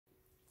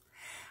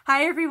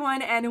Hi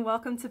everyone and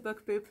welcome to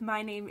Book Boop.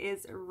 My name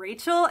is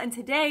Rachel and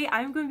today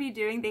I'm going to be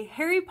doing the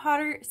Harry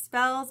Potter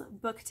Spells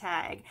book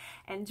tag.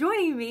 And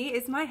joining me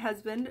is my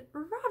husband,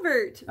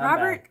 Robert.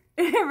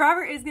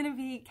 Robert is going to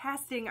be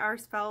casting our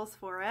spells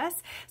for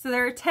us. So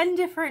there are 10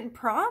 different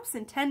prompts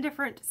and 10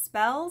 different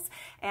spells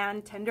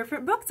and 10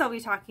 different books I'll be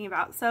talking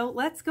about. So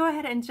let's go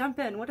ahead and jump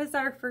in. What is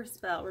our first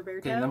spell,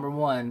 Roberto? Okay, number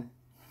one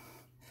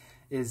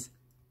is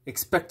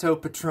Expecto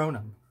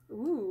Patronum.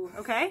 Ooh,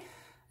 okay.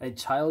 A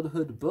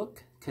childhood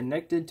book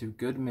connected to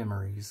good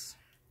memories.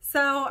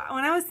 So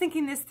when I was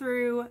thinking this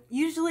through,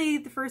 usually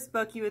the first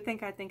book you would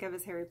think I'd think of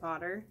as Harry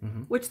Potter,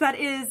 which that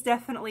is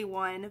definitely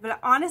one. But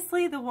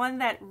honestly, the one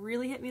that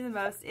really hit me the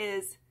most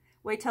is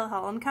Wait Till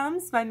Helen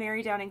Comes by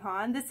Mary Downing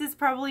Hahn. This is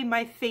probably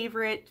my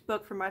favorite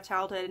book from my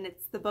childhood, and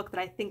it's the book that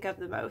I think of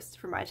the most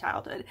from my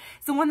childhood.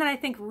 It's the one that I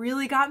think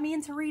really got me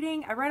into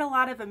reading. I read a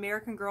lot of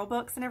American Girl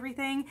books and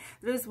everything.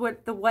 This is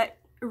what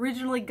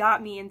originally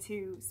got me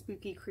into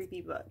spooky,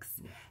 creepy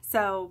books.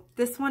 So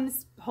this one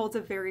holds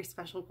a very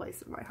special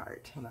place in my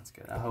heart. Well, that's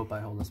good. I hope I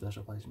hold a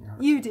special place in your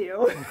heart. You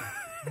do.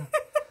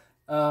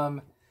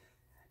 Okay.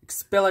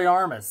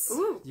 Expelliarmus.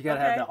 Ooh, you gotta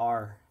have the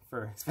R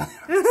for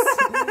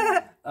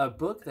Expelliarmus. A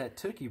book that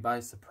took you by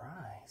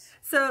surprise.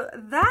 So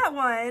that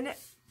one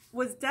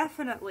was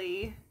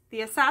definitely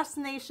The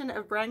Assassination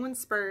of Brangwen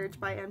Spurge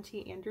by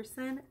M.T.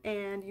 Anderson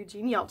and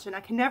Eugene Yelchin.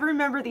 I can never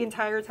remember the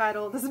entire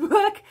title of this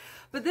book,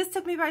 but this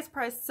took me by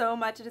surprise so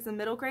much. It is a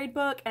middle grade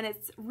book, and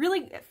it's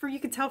really, you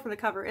can tell from the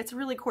cover, it's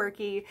really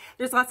quirky.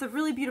 There's lots of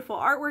really beautiful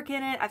artwork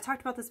in it. I've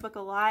talked about this book a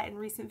lot in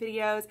recent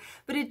videos,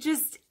 but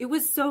it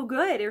was so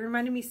good. It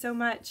reminded me so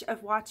much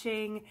of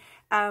watching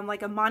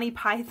like a Monty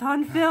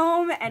Python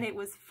film, and it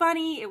was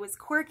funny, it was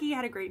quirky,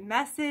 had a great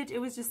message. It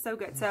was just so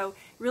good. So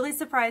really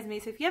surprised me.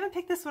 So if you haven't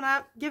picked this one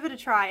up, give it a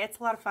try. It's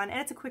a lot of fun, and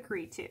it's a quick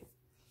read too.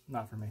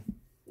 Not for me.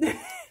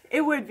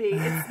 It would be.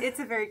 It's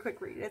a very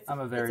quick read. I'm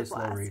a very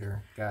slow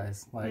reader,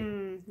 guys. Like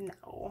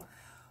no.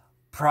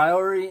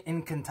 Priori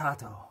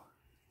Incantato,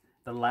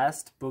 the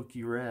last book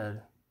you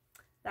read.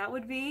 That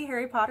would be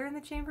Harry Potter and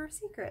the Chamber of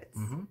Secrets.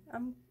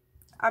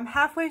 I'm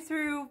halfway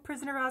through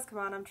Prisoner of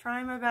Azkaban. I'm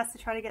trying my best to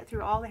try to get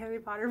through all the Harry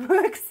Potter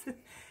books.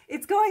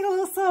 It's going a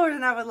little slower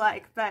than I would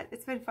like, but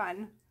it's been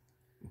fun.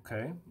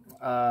 Okay.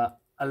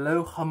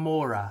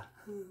 Alohomora.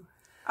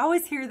 I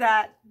always hear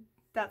that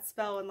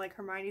spell in like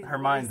Hermione's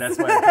Hermione, that's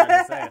why I'm trying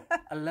to say it.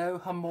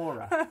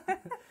 Alohomora.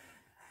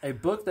 A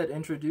book that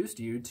introduced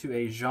you to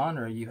a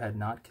genre you had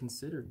not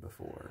considered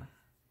before.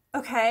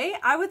 Okay,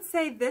 I would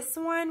say this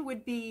one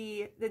would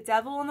be The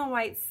Devil in the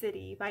White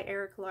City by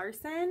Eric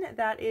Larson.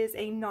 That is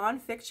a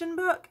nonfiction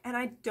book, and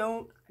I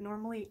don't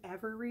normally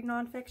ever read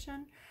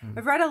nonfiction.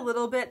 I've read a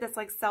little bit that's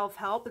like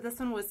self-help, but this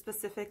one was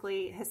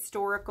specifically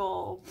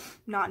historical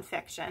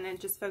nonfiction and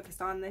just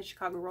focused on the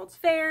Chicago World's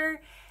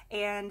Fair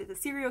and the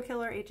serial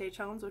killer H.H.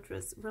 Holmes, which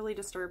was really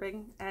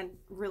disturbing and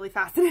really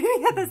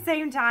fascinating at the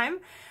same time.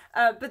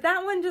 But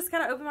that one just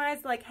kind of opened my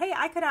eyes like, hey,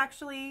 I could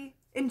actually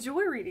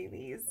enjoy reading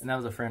these. And that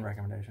was a friend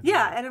recommendation.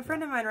 Yeah, and a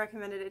friend of mine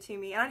recommended it to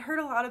me. And I'd heard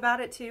a lot about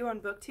it too on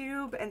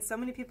BookTube, and so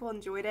many people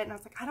enjoyed it. And I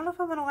was like, I don't know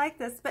if I'm going to like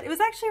this, but it was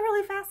actually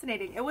really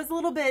fascinating. It was a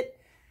little bit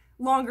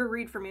longer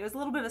read for me. It was a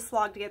little bit of a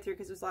slog to get through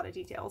because there's a lot of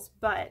details,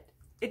 but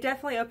it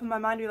definitely opened my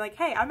mind to be like,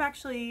 hey,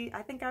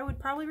 I think I would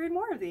probably read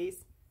more of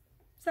these.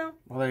 So.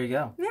 Well, there you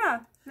go. Yeah,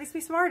 makes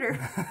me smarter.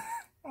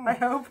 I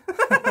hope.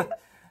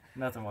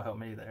 Nothing will help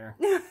me there.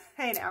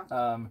 Hey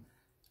now.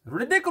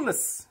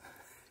 Ridiculous.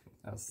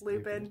 That was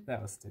Lupin. Stupid.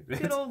 That was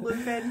stupid. Good old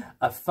Lupin.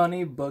 A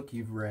funny book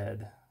you've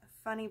read. A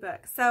funny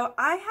book. So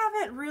I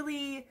haven't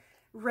really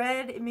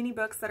read many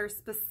books that are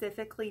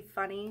specifically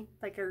funny,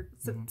 like are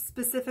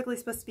specifically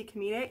supposed to be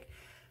comedic.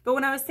 But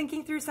when I was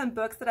thinking through some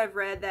books that I've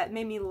read that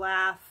made me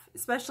laugh,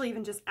 especially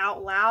even just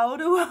out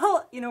loud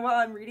while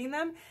I'm reading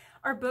them,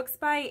 are books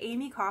by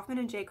Amy Kaufman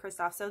and Jay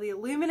Kristoff. So the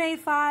Illuminae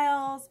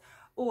Files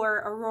or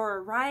Aurora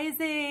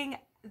Rising,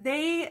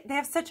 they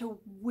have such a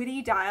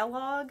witty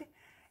dialogue.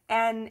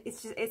 And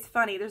it's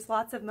funny. There's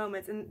lots of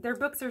moments, and their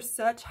books are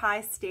such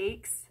high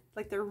stakes.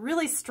 Like they're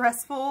really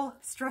stressful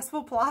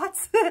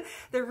plots.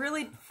 They're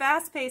really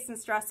fast paced and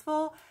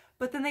stressful,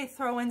 but then they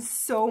throw in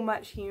so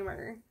much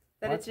humor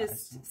that it's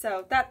just nice.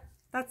 So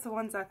that's the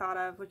ones I thought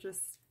of, which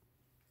was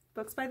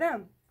books by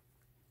them.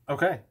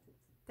 Okay.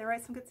 They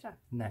write some good stuff.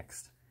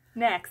 Next.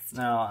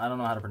 No, I don't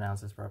know how to pronounce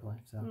this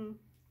properly.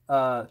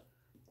 So,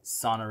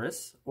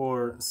 Sonorous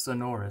or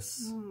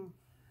Sonorous.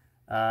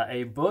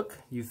 A book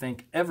you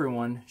think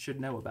everyone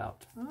should know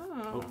about.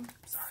 Oh,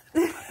 sorry.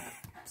 I'm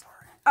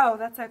sorry. Oh,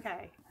 that's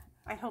okay.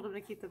 I told him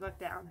to keep the book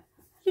down.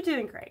 You're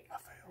doing great. I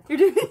failed. You're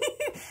doing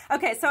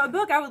Okay, so a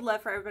book I would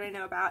love for everybody to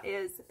know about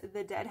is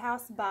The Dead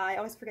House by, I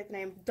always forget the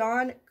name,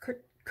 Don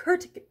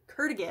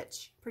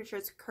Kurtagich. Pretty sure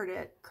it's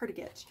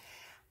Kurtagich.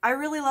 I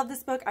really love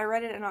this book. I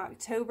read it in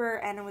October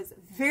and I was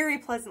very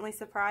pleasantly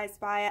surprised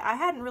by it. I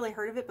hadn't really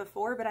heard of it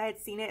before, but I had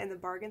seen it in the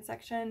bargain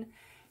section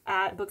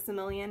at Books A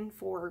Million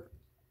for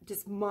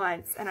just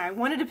months, and I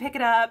wanted to pick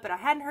it up, but I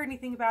hadn't heard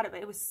anything about it,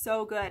 but it was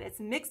so good. It's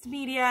mixed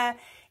media.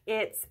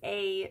 It's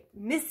a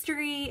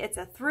mystery. It's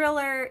a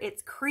thriller.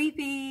 It's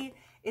creepy.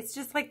 It's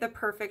just like the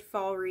perfect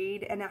fall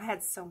read, and I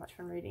had so much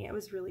fun reading it. It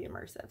was really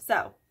immersive.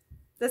 So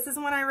this is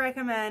one I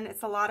recommend.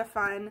 It's a lot of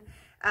fun.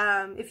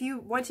 If you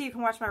want to, you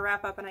can watch my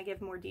wrap up, and I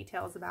give more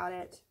details about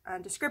it,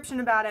 description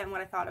about it, and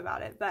what I thought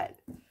about it. But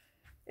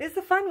it's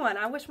a fun one.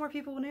 I wish more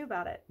people knew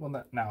about it.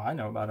 Well, now I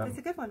know about it. It's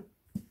a good one.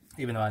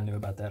 Even though I knew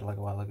about that like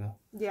a while ago.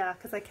 Yeah,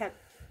 because I kept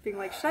being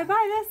like, should I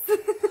buy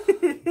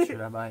this?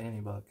 Should I buy any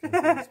book?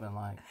 It's been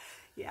like.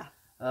 Yeah.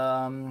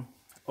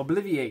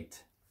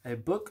 Obliviate. A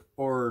book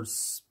or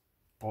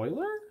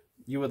spoiler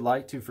you would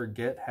like to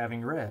forget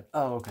having read.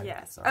 Oh, okay.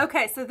 Yes. Sorry.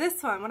 Okay, so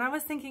this one, when I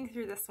was thinking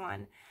through this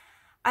one,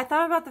 I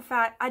thought about the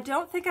fact, I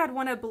don't think I'd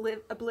want to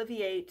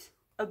obliviate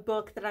a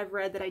book that I've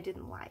read that I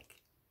didn't like.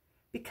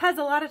 Because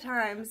a lot of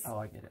times, oh,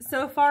 I get it.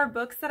 So far,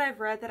 books that I've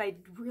read that I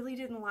really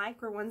didn't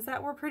like were ones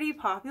that were pretty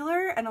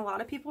popular and a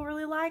lot of people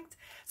really liked.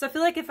 So I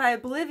feel like if I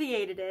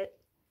obliviated it,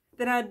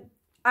 then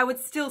I would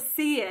still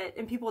see it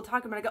and people would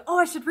talk about it. I go, oh,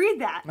 I should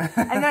read that.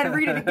 And then I'd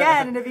read it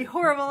again and it'd be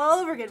horrible all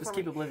over again. Just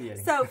keep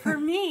obliviating. So for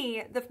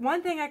me, the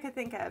one thing I could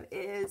think of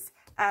is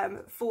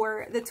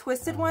for The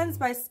Twisted Ones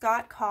by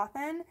Scott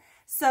Cawthon.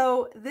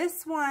 So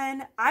this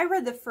one, I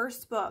read the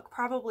first book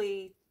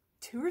probably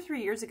 2 or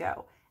 3 years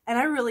ago. And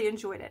I really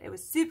enjoyed it. It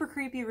was super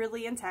creepy,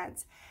 really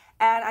intense.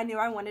 And I knew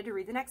I wanted to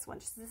read the next one,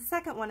 just the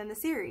second one in the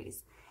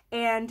series.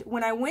 And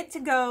when I went to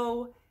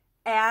go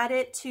add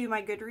it to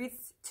my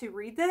Goodreads to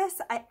read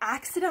this, I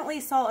accidentally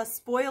saw a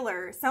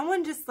spoiler.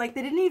 Someone just, like,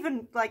 they didn't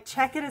even, like,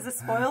 check it as a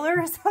spoiler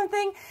or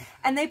something.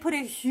 And they put a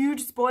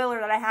huge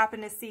spoiler that I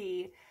happened to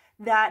see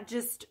that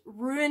just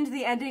ruined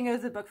the ending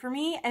of the book for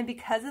me. And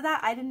because of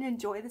that, I didn't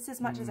enjoy this as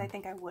much as I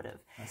think I would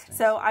have.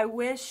 So I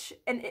wish,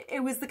 and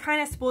it was the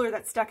kind of spoiler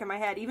that stuck in my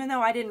head. Even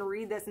though I didn't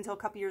read this until a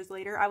couple years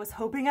later, I was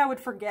hoping I would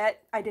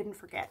forget. I didn't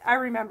forget. I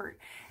remembered.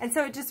 And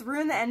so it just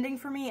ruined the ending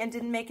for me and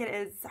didn't make it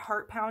as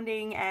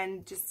heart-pounding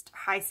and just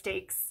high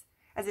stakes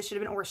as it should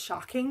have been, or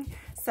shocking.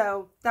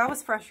 So that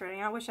was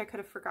frustrating. I wish I could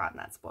have forgotten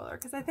that spoiler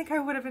because I think I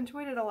would have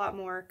enjoyed it a lot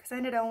more because I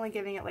ended up only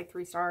giving it like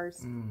 3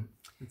 stars.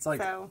 It's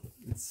like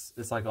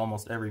it's like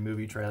almost every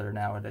movie trailer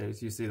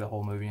nowadays. You see the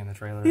whole movie in the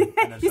trailer. You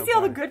see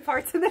all the good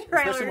parts in the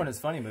trailer. Especially when it's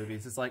funny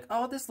movies. It's like,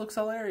 oh, this looks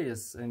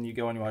hilarious. And you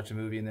go and you watch a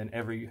movie and then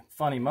every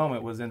funny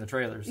moment was in the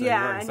trailer. So yeah,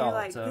 you already and saw you're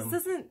like, it. So this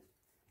isn't...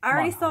 I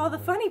already saw the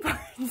funny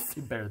parts.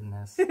 You're better than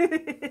this.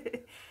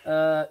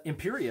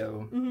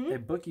 Imperio, a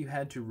book you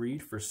had to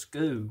read for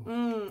school.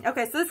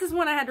 Okay, so this is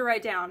one I had to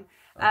write down.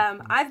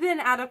 I've been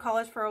out of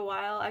college for a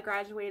while. I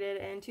graduated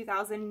in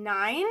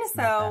 2009,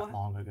 so... Not that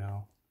long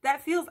ago.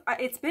 That feels...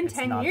 It's been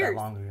 10 years.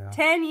 That long ago.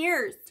 10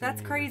 years.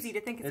 That's crazy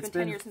to think it's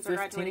been 10 years since I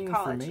graduated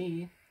college. For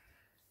me.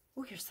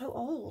 Oh, you're so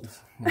old.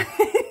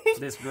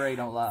 This gray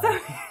don't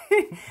lie.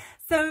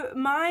 So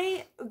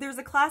there's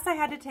a class I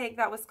had to take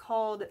that was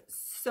called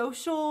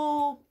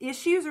Social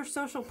Issues or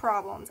Social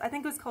Problems. I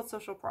think it was called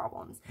Social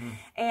Problems.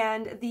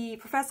 And the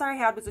professor I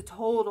had was a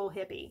total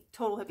hippie.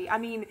 Total hippie. I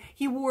mean,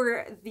 he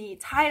wore the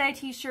tie-dye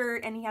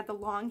t-shirt and he had the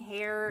long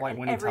hair like and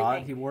when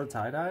everything. he wore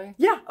tie-dye?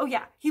 Yeah. Oh,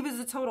 yeah. He was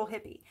a total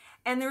hippie.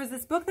 And there was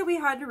this book that we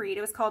had to read.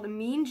 It was called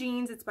Mean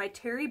Jeans. It's by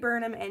Terry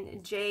Burnham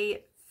and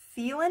Jay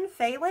Phelan.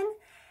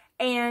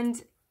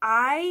 And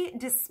I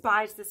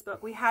despised this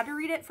book. We had to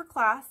read it for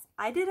class.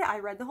 I did it. I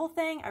read the whole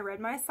thing. I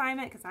read my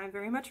assignment because I'm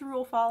very much a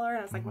rule follower. And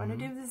I was like, I'm going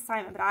to do this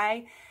assignment. But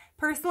I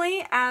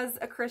personally, as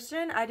a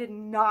Christian, I did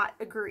not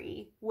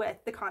agree with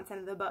the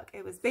content of the book.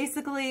 It was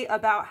basically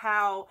about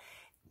how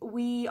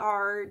we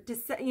are,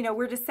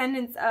 we're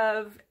descendants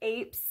of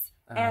apes.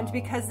 And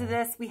because of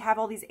this, we have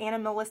all these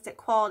animalistic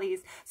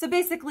qualities. So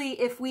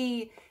basically, if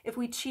we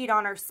cheat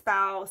on our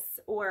spouse,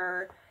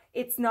 or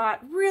it's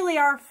not really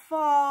our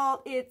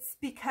fault, it's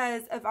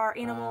because of our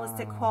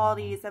animalistic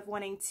qualities of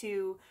wanting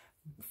to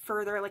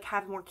further, like,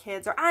 have more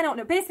kids, or I don't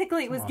know.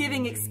 Basically, it was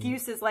giving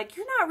excuses like,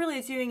 you're not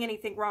really doing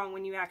anything wrong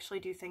when you actually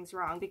do things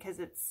wrong, because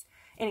it's...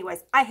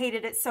 Anyways, I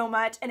hated it so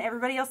much, and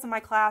everybody else in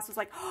my class was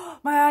like, oh,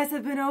 my eyes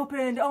have been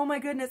opened, oh my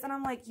goodness. And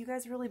I'm like, you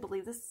guys really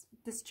believe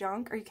this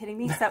junk? Are you kidding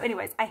me? So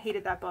anyways, I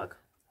hated that book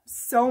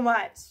so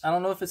much. I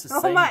don't know if it's the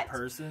same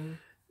person.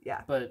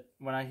 Yeah. But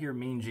when I hear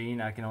Mean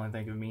Gene, I can only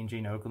think of Mean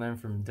Gene Okerlund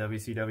from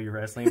WCW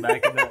Wrestling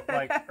back in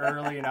the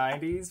early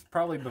 90s.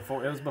 Probably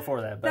before, it was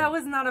before that. But that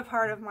was not a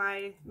part of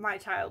my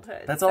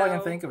childhood. That's all I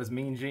can think of is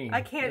Mean Gene.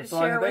 I can't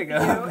share with you.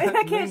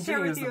 I can't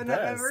share with you in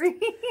that memory.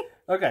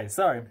 Okay,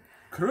 sorry.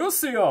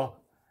 Crucio.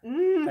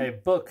 A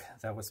book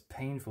that was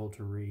painful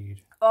to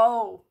read.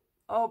 Oh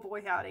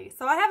boy howdy.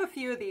 So I have a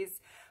few of these,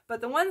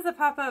 but the ones that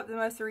pop up the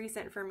most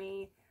recent for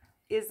me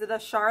is the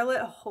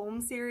Charlotte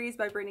Holmes series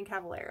by Brandon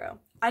Cavallaro.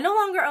 I no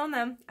longer own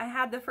them. I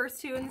had the first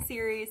 2 in the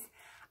series.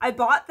 I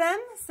bought them,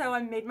 so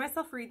I made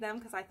myself read them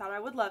because I thought I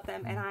would love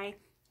them, and I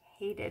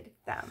hated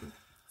them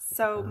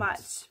so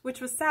much, which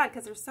was sad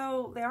because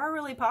they are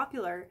really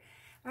popular.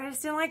 I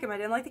just didn't like them. I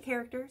didn't like the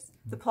characters.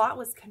 The plot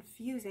was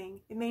confusing.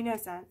 It made no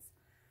sense.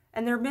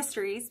 And they're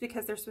mysteries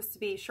because they're supposed to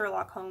be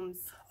Sherlock Holmes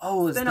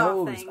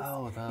spin-off things.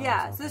 Oh, those.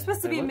 Yeah, Okay. so they're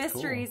supposed to be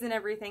mysteries and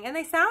everything. And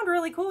they sound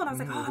really cool. And I was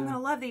like, oh, I'm going to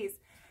love these.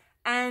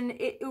 And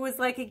it was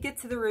like, it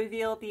gets to the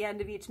reveal at the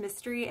end of each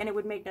mystery and it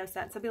would make no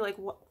sense. I'd be like,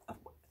 what?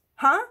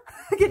 Huh?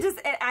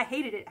 I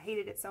hated it. I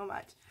hated it so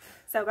much.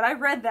 So, but I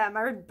read them.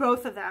 I read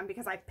both of them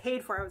because I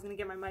paid for it. I was going to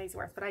get my money's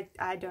worth, but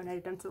I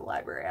donated them to the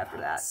library after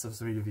that. So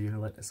sweet of you to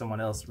let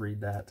someone else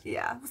read that.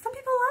 Yeah. Well, some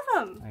people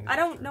love them. I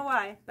don't know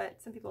why,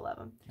 but some people love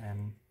them.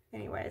 And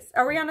anyways,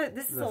 are we on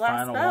this is the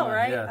last spell,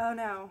 right? Yeah. Oh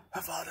no.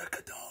 Avada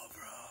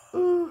Kedavra.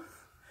 Ooh.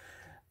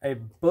 A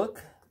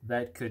book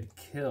that could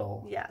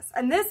kill. Yes.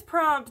 And this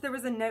prompt, there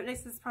was a note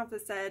next to this prompt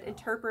that said,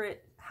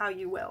 interpret how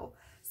you will.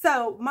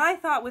 So my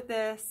thought with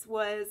this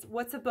was,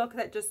 what's a book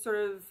that just sort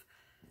of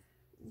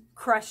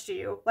crushed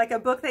you? Like a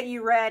book that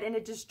you read and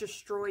it just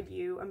destroyed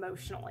you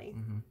emotionally.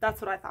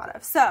 That's what I thought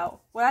of.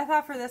 So what I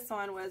thought for this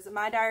one was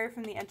My Diary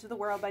from the Edge of the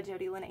World by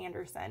Jodi Lynn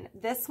Anderson.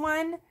 This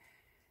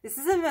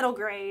is a middle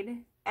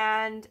grade.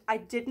 And I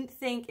didn't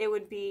think it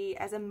would be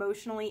as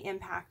emotionally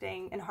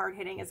impacting and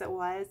hard-hitting as it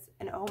was.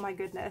 And oh my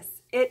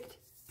goodness,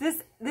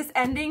 this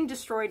ending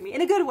destroyed me in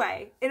a good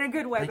way. In a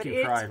good way. I think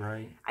you cried,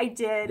 right? I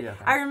did. Yeah,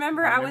 I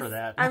remember I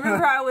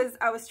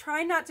was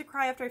trying not to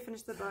cry after I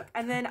finished the book,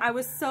 and then I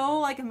was so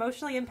like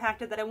emotionally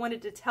impacted that I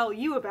wanted to tell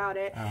you about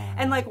it.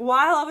 And like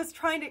while I was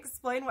trying to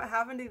explain what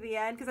happened to the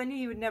end, because I knew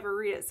you would never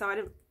read it, so I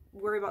didn't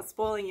worry about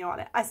spoiling you on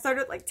it. I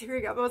started like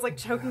tearing up. I was like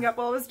choking up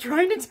while I was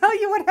trying to tell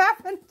you what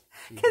happened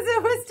because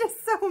it was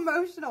just so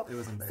emotional. It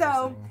was embarrassing.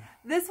 So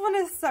this one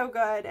is so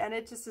good and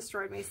it just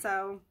destroyed me.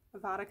 So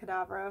Avada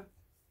Kedavra.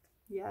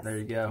 Yes. There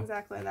you go.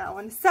 Exactly that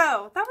one.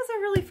 So that was a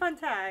really fun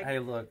tag. Hey,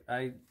 look,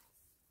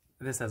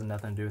 this has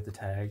nothing to do with the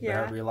tag, but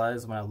I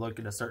realized when I look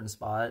at a certain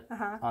spot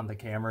on the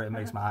camera, it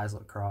makes my eyes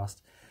look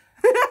crossed.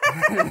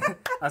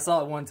 I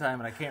saw it one time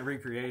and I can't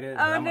recreate it.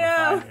 I'm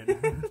gonna find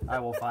it. I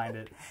will find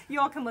it.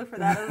 You all can look for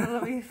that. It'll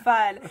be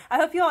fun. I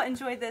hope you all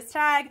enjoyed this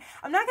tag.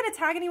 I'm not going to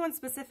tag anyone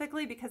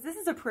specifically because this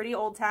is a pretty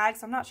old tag,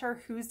 so I'm not sure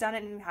who's done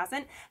it and who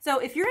hasn't. So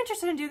if you're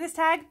interested in doing this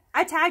tag,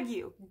 I tag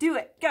you. Do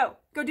it. Go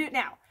do it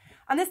now.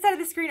 On this side of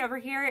the screen over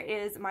here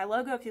is my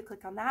logo. If you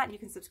click on that, you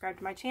can subscribe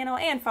to my channel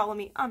and follow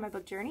me on my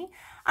book journey.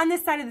 On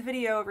this side of the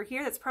video over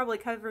here, that's probably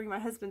covering my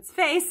husband's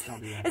face,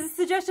 is a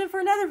suggestion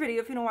for another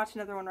video if you don't watch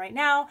another one right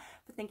now.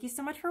 But thank you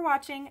so much for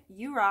watching.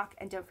 You rock,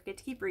 and don't forget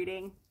to keep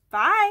reading.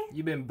 Bye!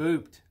 You've been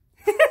booped.